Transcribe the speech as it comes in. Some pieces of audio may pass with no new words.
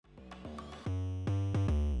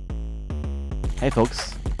Hey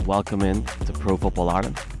folks, welcome in to Pro Football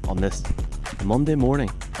Ireland on this Monday morning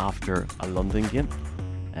after a London game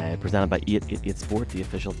presented by 888 Sport, the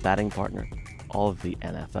official betting partner of the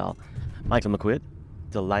NFL. Michael McQuaid,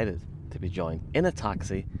 delighted to be joined in a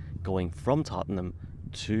taxi going from Tottenham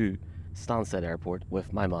to Stansted Airport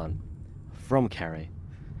with my man from Kerry,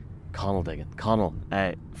 Conall Diggin.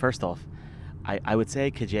 Conall, first off, I would say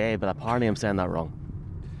Kajay, but apparently I'm saying that wrong.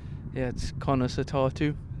 Yeah, it's Conall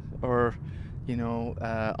Satatu, or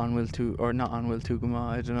Anwyl Tu, or not Anwyl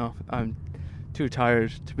Tugama. I don't know. I'm too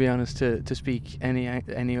tired, to be honest, to speak any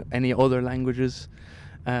other languages.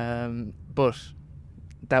 But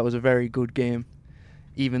that was a very good game,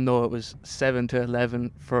 even though it was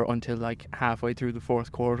 7-11 until like halfway through the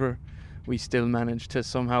fourth quarter. We still managed to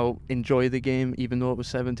somehow enjoy the game, even though it was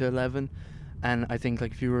 7-11. And I think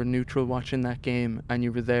like if you were neutral watching that game and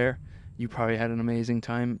you were there, you probably had an amazing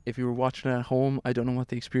time. If you were watching it at home, I don't know what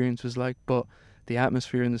the experience was like, but the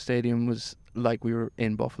atmosphere in the stadium was like we were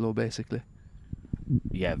in Buffalo, basically.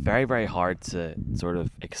 Yeah, very, very hard to sort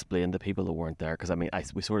of explain to people who weren't there, because I mean,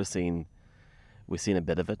 we've seen a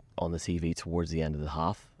bit of it on the TV towards the end of the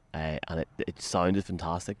half, and it sounded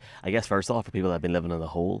fantastic. I guess first off, for people that have been living in the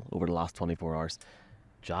hole over the last 24 hours,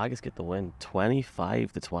 Jags get the win,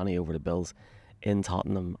 25-20 over the Bills in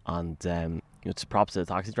Tottenham, and it's props to the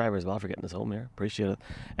taxi driver as well for getting us home here. Appreciate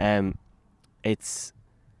it. It's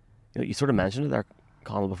you sort of mentioned it there,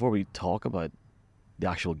 Conall, before we talk about the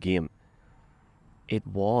actual game. It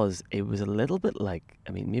was a little bit like,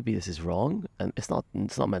 I mean, maybe this is wrong, and it's not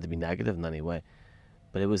meant to be negative in any way,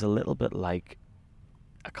 but it was a little bit like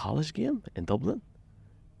a college game in Dublin.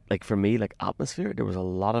 Like for me, like atmosphere, there was a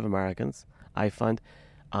lot of Americans. I found,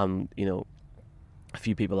 a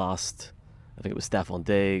few people asked, I think it was Stefan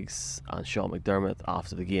Diggs and Sean McDermott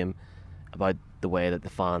after the game about the way that the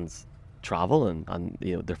fans travel, and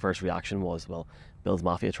their first reaction was, well, Bills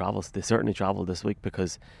Mafia travels. They certainly travelled this week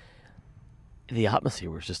because the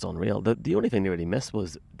atmosphere was just unreal. The only thing they really missed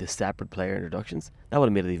was the separate player introductions. That would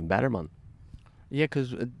have made it even better, man. Yeah,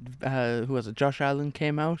 because who was it? Josh Allen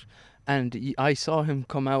came out, and I saw him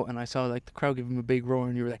come out, and I saw like the crowd give him a big roar,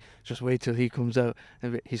 and you were like, just wait till he comes out.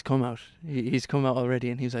 And he's come out. He's come out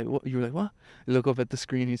already, and he's like, what? You were like, what? You look up at the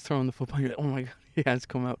screen, he's throwing the football. You're like, oh my god, he has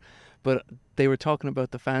come out. But they were talking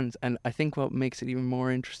about the fans, and I think what makes it even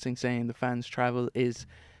more interesting saying the fans travel is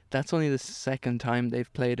that's only the second time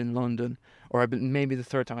they've played in London, or maybe the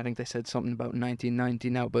third time. I think they said something about 1990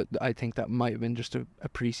 now, but I think that might have been just a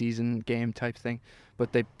pre-season game type thing. But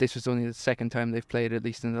this was only the second time they've played, at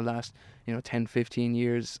least in the last 10, 15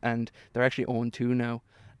 years, and they're actually 0-2 now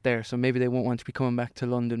there. So maybe they won't want to be coming back to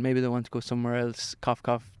London. Maybe they want to go somewhere else. Cough,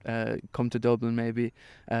 cough. Come to Dublin, maybe.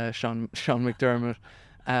 Sean McDermott.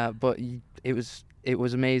 But it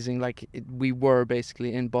was amazing. Like we were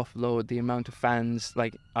basically in Buffalo. The amount of fans,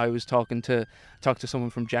 like I was talk to someone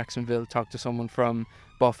from Jacksonville, talk to someone from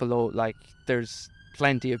Buffalo. Like there's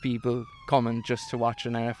plenty of people coming just to watch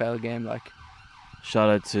an NFL game. Like shout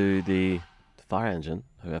out to the fire engine,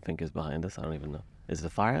 who I think is behind us. I don't even know. Is it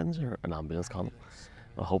a fire engine or an ambulance, Conall?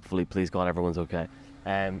 Well, hopefully, please God, everyone's okay.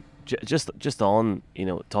 Just on,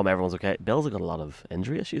 Tom, everyone's okay. Bills have got a lot of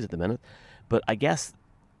injury issues at the minute, but I guess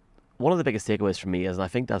one of the biggest takeaways for me is, and I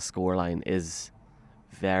think that scoreline is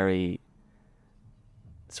very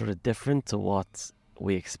sort of different to what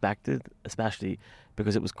we expected, especially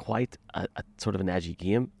because it was quite a sort of an edgy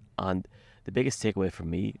game. And the biggest takeaway for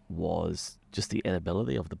me was just the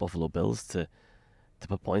inability of the Buffalo Bills to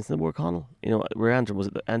put points in the board, Conall. We're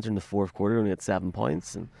entering the fourth quarter only at 7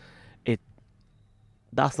 points, and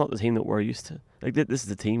that's not the team that we're used to. Like this is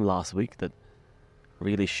the team last week that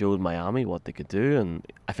really showed Miami what they could do, and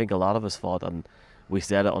I think a lot of us thought, and we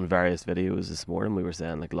said it on various videos this morning, we were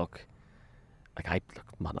saying I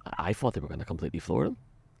thought they were going to completely floor them.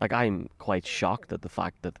 Like I'm quite shocked at the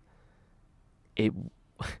fact that it,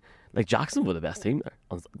 like Jacksonville were the best team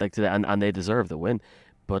there, like today, and they deserve the win,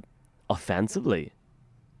 but offensively,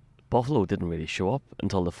 Buffalo didn't really show up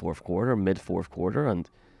until the mid fourth quarter, and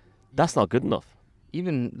that's not good enough.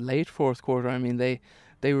 Even late fourth quarter, I mean they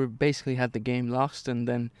were basically had the game lost, and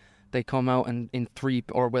then they come out and in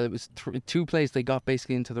two plays they got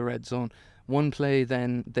basically into the red zone. One play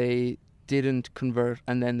then they didn't convert,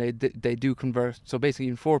 and then they do convert. So basically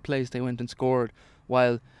in 4 plays they went and scored.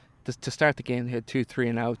 While to start the game they had 2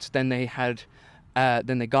 3-and-outs. Then they had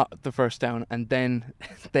then they got the first down, and then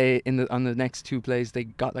they on the next 2 plays they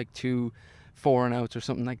got like 2 4-and-outs or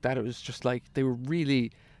something like that. It was just like they were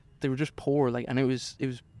just poor. Like, and it was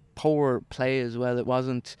poor play as well. It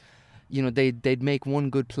wasn't, they'd make one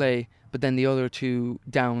good play, but then the other two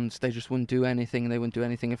downs, they just wouldn't do anything, and they wouldn't do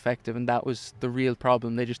anything effective, and that was the real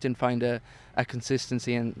problem. They just didn't find a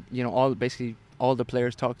consistency, and basically all the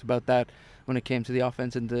players talked about that when it came to the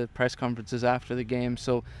offense in the press conferences after the game.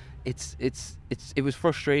 So it was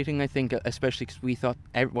frustrating, I think, especially because we thought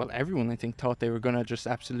everyone I think thought they were gonna just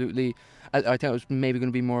absolutely. I thought it was maybe going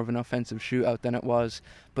to be more of an offensive shootout than it was,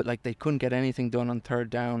 but like they couldn't get anything done on third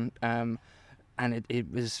down, and it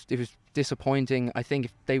was disappointing. I think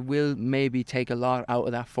if they will maybe take a lot out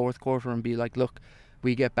of that fourth quarter and be like, look,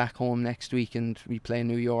 we get back home next week and we play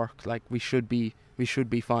New York, like we should be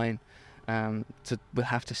fine. So we'll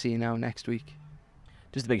have to see now next week.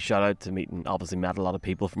 Just a big shout out to obviously met a lot of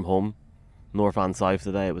people from home, north and south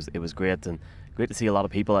today. It was great, and great to see a lot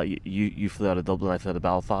of people. You flew out of Dublin, I flew out of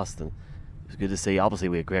Belfast, and it was good to see. Obviously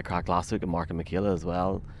we had a great crack last week at Mark and Michaela as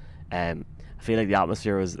well. I feel like the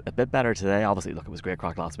atmosphere was a bit better today. Obviously, look, it was great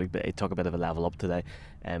crack last week, but it took a bit of a level up today.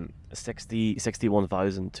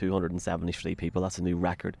 61,273 people. That's a new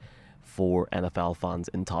record for NFL fans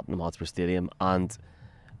in Tottenham Hotspur Stadium, and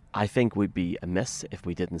I think we'd be amiss if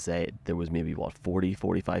we didn't say there was maybe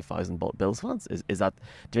 45,000 Bills fans. Is that? Do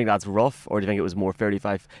you think that's rough, or do you think it was more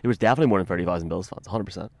 35? It was definitely more than 30,000 Bills fans,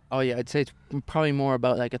 100%. Oh yeah, I'd say it's probably more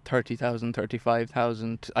about like a 30,000,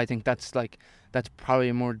 35,000. I think that's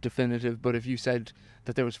probably more definitive. But if you said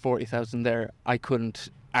that there was 40,000 there, I couldn't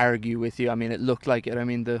argue with you. I mean, it looked like it. I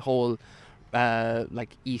mean, the whole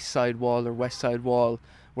like east side wall or west side wall,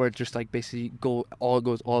 where it just like basically goes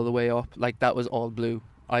all the way up, like that was all blue.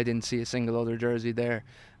 I didn't see a single other jersey there,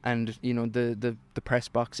 and the press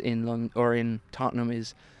box in London or in Tottenham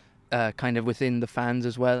is kind of within the fans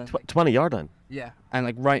as well. 20-yard line. Yeah, and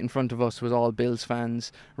like right in front of us was all Bills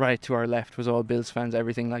fans. Right to our left was all Bills fans.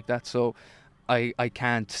 Everything like that. So I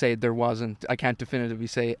can't say there wasn't. I can't definitively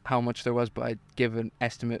say how much there was, but I'd give an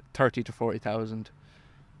estimate 30 to 40,000.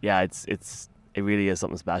 Yeah, it really is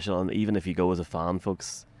something special, and even if you go as a fan,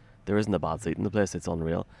 folks, there isn't a bad seat in the place. It's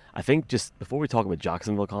unreal. I think just before we talk about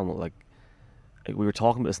Jacksonville, Conall, like we were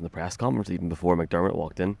talking about this in the press conference even before McDermott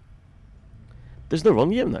walked in. There's no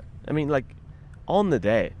run game there. I mean, like on the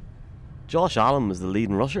day, Josh Allen was the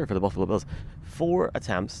leading rusher for the Buffalo Bills. 4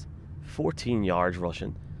 attempts, 14 yards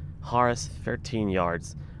rushing. Harris 13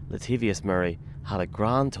 yards. Latavius Murray had a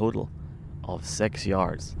grand total of 6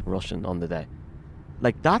 yards rushing on the day.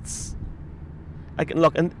 Like that's like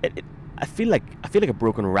look, and I feel like a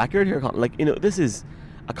broken record here. Like, this is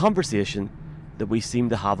a conversation that we seem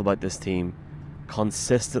to have about this team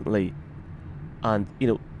consistently. And,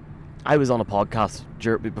 I was on a podcast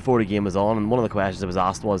before the game was on, and one of the questions I was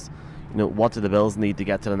asked was, what do the Bills need to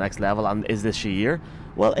get to the next level, and is this your year?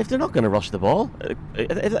 Well, if they're not going to rush the ball,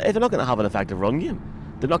 if they're not going to have an effective run game,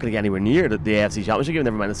 they're not going to get anywhere near the AFC Championship game,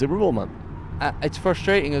 never mind the Super Bowl, man. It's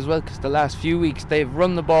frustrating as well because the last few weeks they've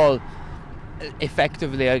run the ball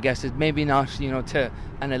effectively, I guess. It maybe not to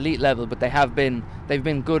an elite level, but they've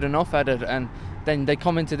been good enough at it, and then they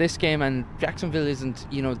come into this game and Jacksonville isn't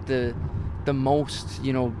the most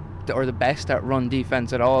or the best at run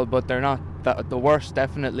defense at all, but they're not the worst,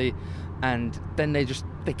 definitely. And then they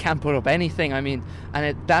can't put up anything. I mean,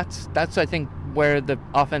 and that's I think where the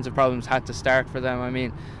offensive problems had to start for them. I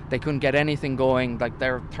mean, they couldn't get anything going. Like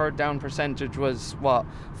their third down percentage was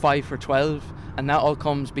 5 for 12, and that all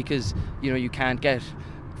comes because you can't get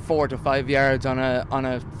 4 to 5 yards on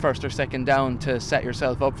a first or second down to set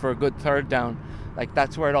yourself up for a good third down. Like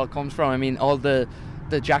that's where it all comes from. I mean, all the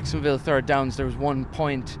Jacksonville third downs, there was one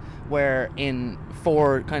point where in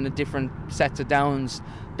 4 kind of different sets of downs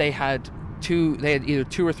they had either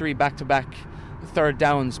 2 or 3 back-to-back third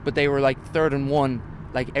downs, but they were like 3rd and 1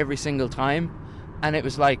 like every single time, and it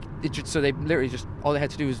was like so they literally just all they had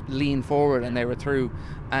to do was lean forward and they were through.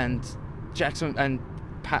 And Jackson and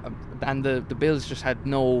the Bills just had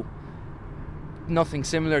nothing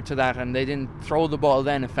similar to that, and they didn't throw the ball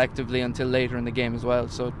then effectively until later in the game as well.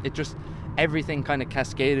 So it just everything kind of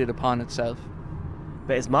cascaded upon itself.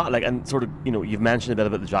 But it's not like, and sort of, you've mentioned a bit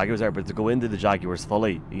about the Jaguars there, but to go into the Jaguars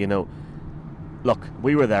fully, look,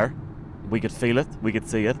 we were there, we could feel it, we could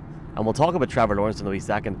see it, and we'll talk about Trevor Lawrence in a wee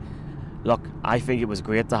second. Look, I think it was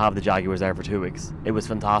great to have the Jaguars there for 2 weeks. It was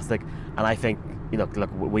fantastic, and I think, look,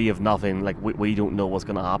 we have nothing, like, we don't know what's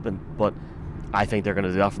going to happen, but I think they're going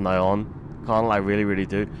to do that from now on. Conall, I really, really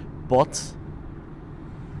do. But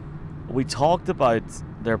we talked about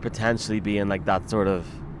there potentially being like that sort of,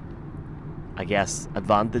 I guess,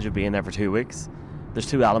 advantage of being there for 2 weeks. There's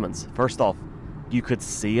 2 elements. First off, you could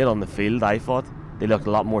see it on the field. I thought they looked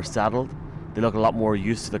a lot more settled. They looked a lot more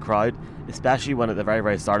used to the crowd, especially when at the very,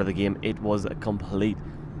 very start of the game it was a complete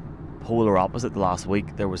polar opposite. The last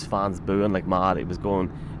week there was fans booing like mad. It was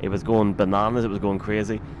going bananas. It was going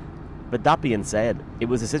crazy. But that being said, it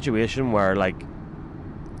was a situation where like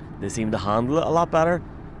they seemed to handle it a lot better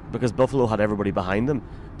because Buffalo had everybody behind them.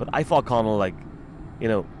 But I thought Conall, like,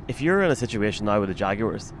 if you're in a situation now with the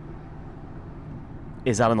Jaguars,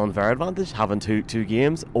 is that an unfair advantage having two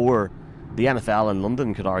games? Or the NFL in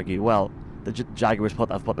London could argue, well, the Jaguars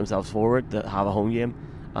have put themselves forward to have a home game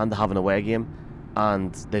and to have an away game,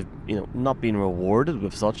 and they've not been rewarded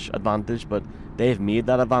with such advantage, but they've made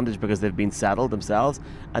that advantage because they've been settled themselves,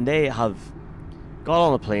 and they have got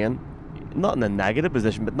on a plane, not in a negative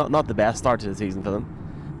position, but not the best start to the season for them.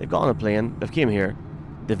 They've got on a plane, they've came here,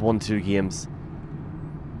 they've won 2 games.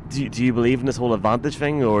 Do you believe in this whole advantage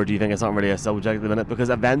thing, or do you think it's not really a subject at the minute? Because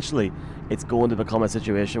eventually it's going to become a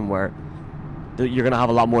situation where you're going to have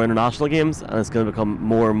a lot more international games, and it's going to become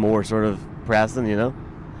more and more sort of pressing,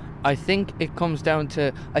 I think it comes down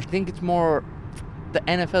to, I think it's more the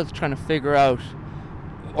NFL's trying to figure out,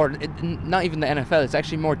 or not even the NFL, it's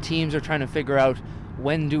actually more teams are trying to figure out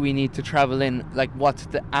when do we need to travel in, like what's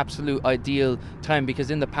the absolute ideal time, because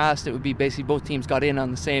in the past it would be basically both teams got in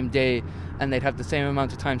on the same day and they'd have the same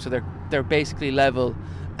amount of time, so they're basically level,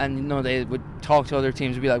 and they would talk to other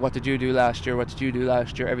teams and be like, what did you do last year,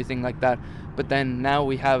 everything like that. But then now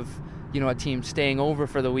we have a team staying over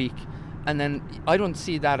for the week, and then I don't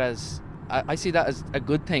see that as I see that as a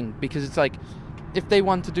good thing, because it's like if they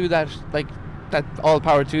want to do that, like that, all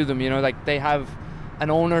power to them, like they have an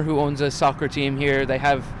owner who owns a soccer team here, they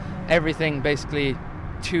have everything basically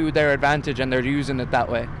to their advantage and they're using it that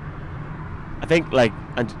way. I think,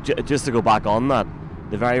 just to go back on that,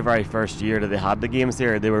 the very, very first year that they had the games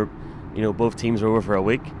here, they were, both teams were over for a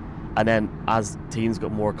week, and then as teams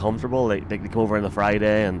got more comfortable, they come over on the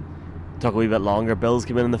Friday and took a wee bit longer. Bills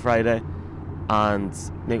came in on the Friday, and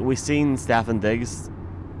we seen Stefan Diggs,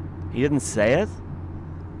 he didn't say it,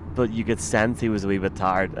 but you could sense he was a wee bit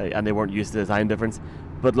tired, and they weren't used to the time difference.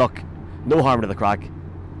 But look, no harm to the crack.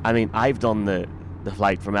 I mean, I've done the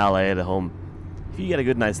flight from LA to home. If you get a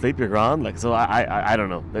good night's sleep, you're grand. So I don't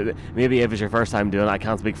know. Maybe if it's your first time doing it, I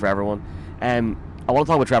can't speak for everyone. I want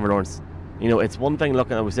to talk about Trevor Lawrence. It's one thing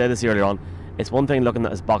looking at, we said this earlier on, it's one thing looking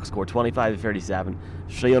at his box score, 25-37,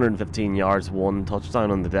 315 yards, 1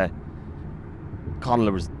 touchdown on the day.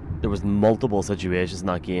 Conall, there was multiple situations in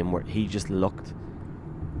that game where he just looked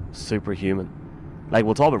superhuman. Like,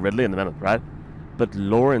 we'll talk about Ridley in a minute, right? But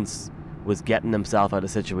Lawrence was getting himself out of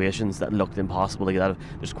situations that looked impossible to get out of.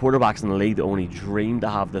 There's quarterbacks in the league that only dream to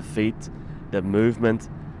have the feet, the movement.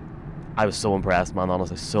 I was so impressed, man,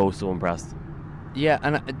 honestly, so impressed. Yeah,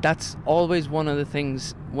 and that's always one of the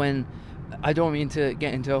things when, I don't mean to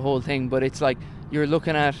get into a whole thing, but it's like you're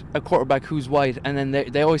looking at a quarterback who's white, and then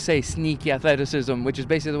they always say sneaky athleticism, which is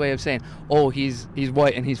basically the way of saying, oh, he's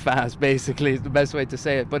white and he's fast, basically, is the best way to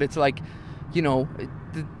say it. But it's like, he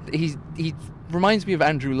reminds me of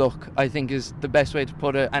Andrew Luck, I think, is the best way to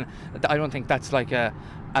put it. And I don't think that's like a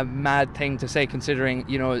mad thing to say, considering,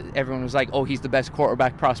 everyone was like, oh, he's the best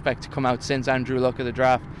quarterback prospect to come out since Andrew Luck of the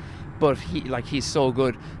draft. But he's so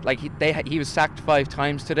good. Like, he was sacked 5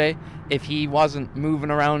 times today. If he wasn't moving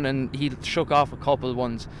around and he shook off a couple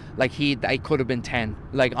ones, like I could have been 10.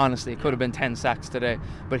 Like, honestly, it could have been 10 sacks today.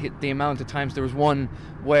 But the amount of times, there was one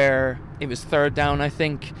where it was 3rd down, I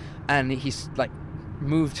think, and he's like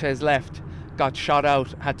moved to his left, got shot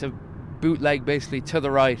out, had to bootleg basically to the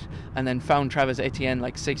right, and then found Travis Etienne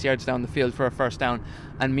like 6 yards down the field for a 1st down.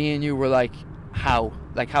 And me and you were like, how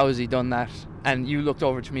has he done that? And you looked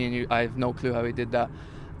over to me and I have no clue how he did that.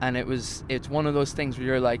 And it's one of those things where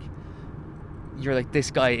you're like,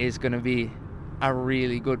 this guy is going to be a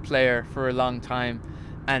really good player for a long time.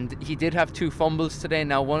 And he did have 2 fumbles today.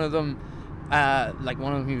 Now one of them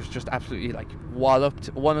he was just absolutely like walloped.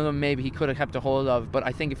 One of them maybe he could have kept a hold of, but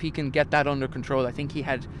I think if he can get that under control, I think he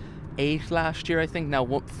had 8 last year, I think. Now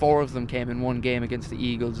 4 of them came in one game against the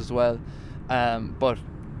Eagles as well. But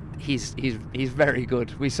he's very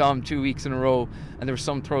good. We saw him 2 weeks in a row, and there were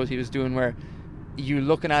some throws he was doing where you're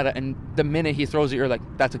looking at it, and the minute he throws it, you're like,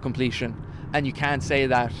 that's a completion. And you can't say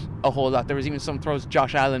that a whole lot. There was even some throws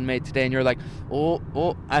Josh Allen made today, and you're like, oh,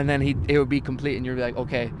 and then it would be complete, and you're like,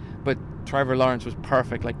 okay. But Trevor Lawrence was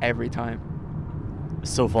perfect, like, every time.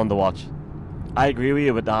 So fun to watch. I agree with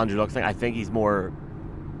you with the Andrew Luck thing. I think he's more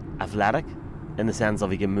athletic in the sense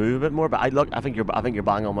of he can move a bit more. But I think you're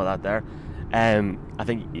bang on with that there. I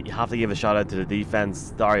think you have to give a shout out to the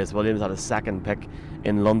defense. Darius Williams had a 2nd pick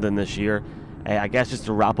in London this year. I guess just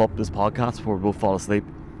to wrap up this podcast before we both fall asleep,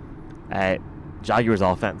 Jaguars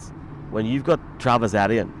offense. When you've got Travis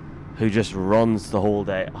Etienne, who just runs the whole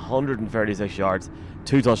day, 136 yards,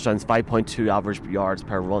 2 touchdowns, 5.2 average yards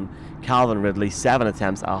per run. Calvin Ridley, 7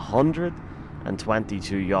 attempts,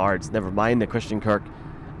 122 yards. Never mind the Christian Kirk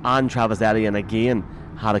and Travis Etienne again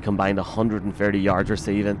had a combined 130 yards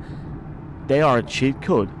receiving. They are a cheat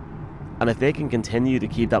code, and if they can continue to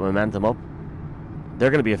keep that momentum up, they're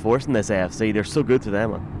going to be a force in this AFC. They're so good to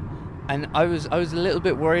them, man. And I was a little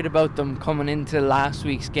bit worried about them coming into last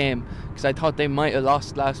week's game, because I thought they might have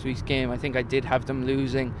lost last week's game. I think I did have them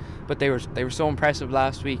losing, but they were so impressive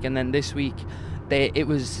last week, and then this week it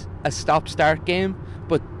was a stop-start game,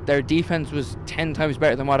 but their defense was 10 times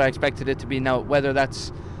better than what I expected it to be. Now, whether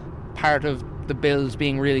that's part of the Bills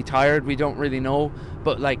being really tired, we don't really know,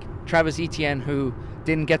 but like Travis Etienne, who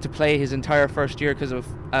didn't get to play his entire first year because of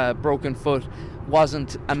a broken foot,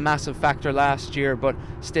 wasn't a massive factor last year, but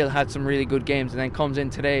still had some really good games, and then comes in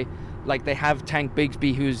today. Like, they have Tank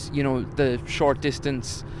Bigsby, who's, you know, the short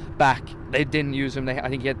distance back. They didn't use him. I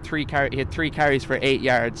think he had three carries for 8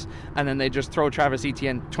 yards, and then they just throw Travis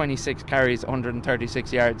Etienne 26 carries,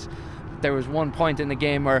 136 yards. There was one point in the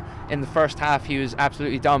game where in the first half he was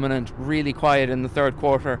absolutely dominant, really quiet in the third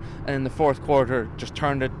quarter, and in the fourth quarter just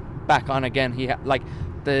turned it back on again. He had, like,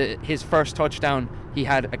 his first touchdown, he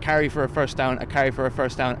had a carry for a first down, a carry for a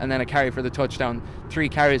first down, and then a carry for the touchdown. 3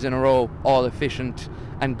 carries in a row, all efficient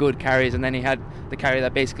and good carries, and then he had the carry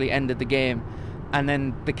that basically ended the game. And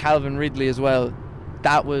then the Calvin Ridley as well,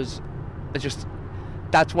 that was just,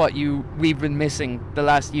 that's what we've been missing the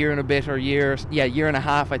last year and a bit, or year and a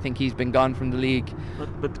half. I think he's been gone from the league.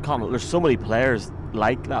 But Conall, there's so many players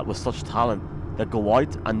like that with such talent that go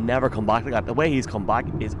out and never come back like that. The way he's come back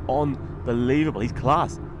is unbelievable. He's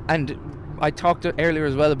class. And I talked earlier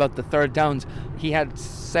as well about the third downs. He had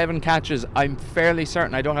 7 catches. I'm fairly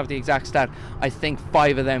certain, I don't have the exact stat, I think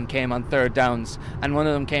 5 of them came on third downs, and one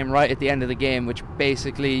of them came right at the end of the game, which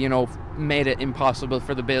basically, you know, made it impossible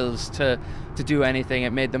for the Bills to do anything.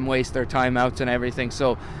 It made them waste their timeouts and everything.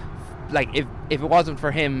 So, like, if it wasn't for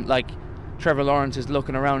him, like, Trevor Lawrence is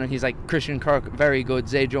looking around and he's like, Christian Kirk, very good,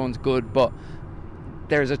 Zay Jones, good, but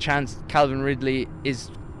there's a chance Calvin Ridley is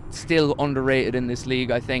still underrated in this league,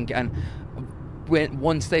 I think. And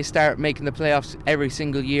once they start making the playoffs every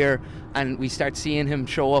single year and we start seeing him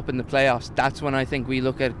show up in the playoffs, that's when I think we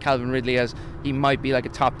look at Calvin Ridley as he might be like a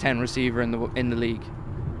top 10 receiver in the league.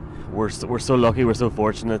 We're so lucky, we're so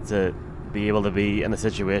fortunate to be able to be in a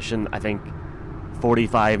situation. I think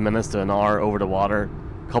 45 minutes to an hour over the water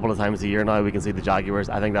a couple of times a year now we can see the Jaguars.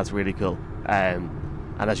 I think that's really cool. And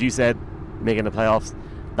as you said, making the playoffs,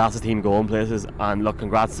 that's a team going places, and look,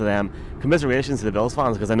 congrats to them. Commiserations to the Bills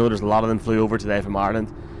fans, because I know there's a lot of them flew over today from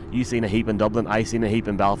Ireland. You seen a heap in Dublin, I seen a heap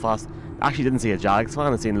in Belfast. Actually didn't see a Jags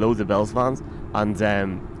fan, I seen loads of Bills fans.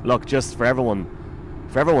 And look, just for everyone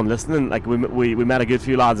listening, like we met a good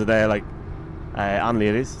few lads today, like and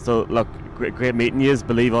ladies. So look, great meeting you.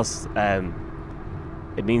 Believe us,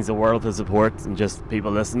 it means the world to support and just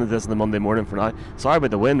people listening to this on a Monday morning for now. Sorry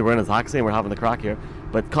about the wind, we're in a taxi and we're having the crack here.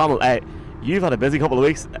 But Conall, you've had a busy couple of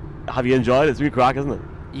weeks. Have you enjoyed it? It's really crack, isn't it?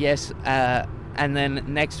 Yes, and then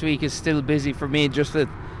next week is still busy for me just with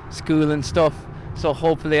school and stuff. So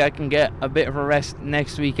hopefully I can get a bit of a rest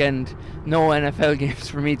next weekend. No NFL games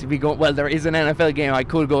for me to be going. Well, there is an NFL game I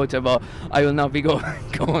could go to, but I will not be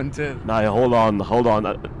going to. Now, hold on.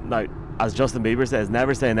 Now, as Justin Bieber says,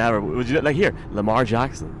 never say never. Would you like here, Lamar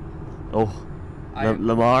Jackson? Oh,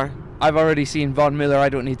 Lamar. I've already seen Von Miller. I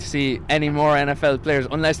don't need to see any more NFL players,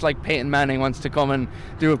 unless like Peyton Manning wants to come and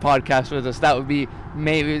do a podcast with us. That would be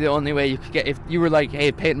maybe the only way you could get. If you were like,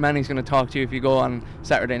 hey, Peyton Manning's going to talk to you if you go on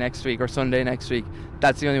Saturday next week or Sunday next week,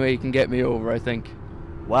 that's the only way you can get me over, I think.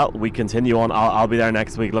 Well, we continue on. I'll be there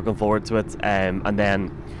next week, looking forward to it. And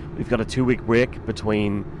then we've got a 2-week break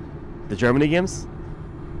between the Germany games.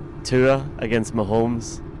 Tua against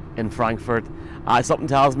Mahomes in Frankfurt. Something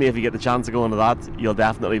tells me if you get the chance to go into that, you'll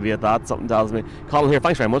definitely be at that. Something tells me. Conall here,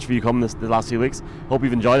 thanks very much for you coming the last few weeks. Hope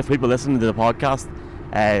you've enjoyed it. For people listening to the podcast,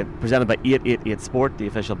 presented by 888 Sport, the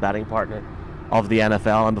official betting partner of the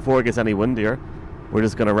NFL. And before it gets any windier, we're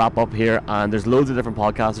just going to wrap up here. And there's loads of different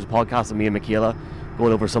podcasts. There's podcasts with me and Michaela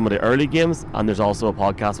going over some of the early games. And there's also a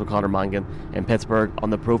podcast with Conor Mangan in Pittsburgh on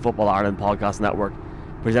the Pro Football Ireland Podcast Network,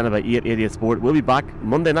 presented by 888 Sport. We'll be back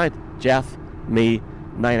Monday night. Jeff, me,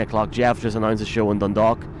 9 o'clock. Jeff just announced a show in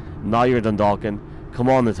Dundalk. Now you're Dundalkin. Come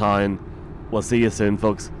on the town. We'll see you soon,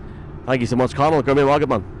 folks. Thank you so much, Conall. Gurmí Magat,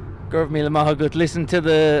 man. Gurmí Magat. Listen to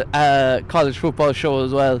the college football show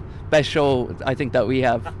as well. Best show I think that we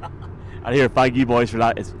have. And here, thank you boys for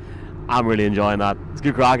that. I'm really enjoying that. It's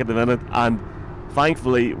good crack at the minute, and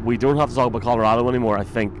thankfully we don't have to talk about Colorado anymore, I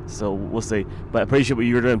think. So we'll see. But I appreciate what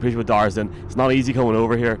you're doing. Appreciate what Dara's doing. It's not easy coming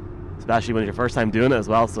over here, especially when it's your first time doing it as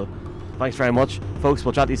well. So thanks very much, folks.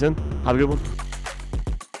 We'll chat to you soon. Have a good one.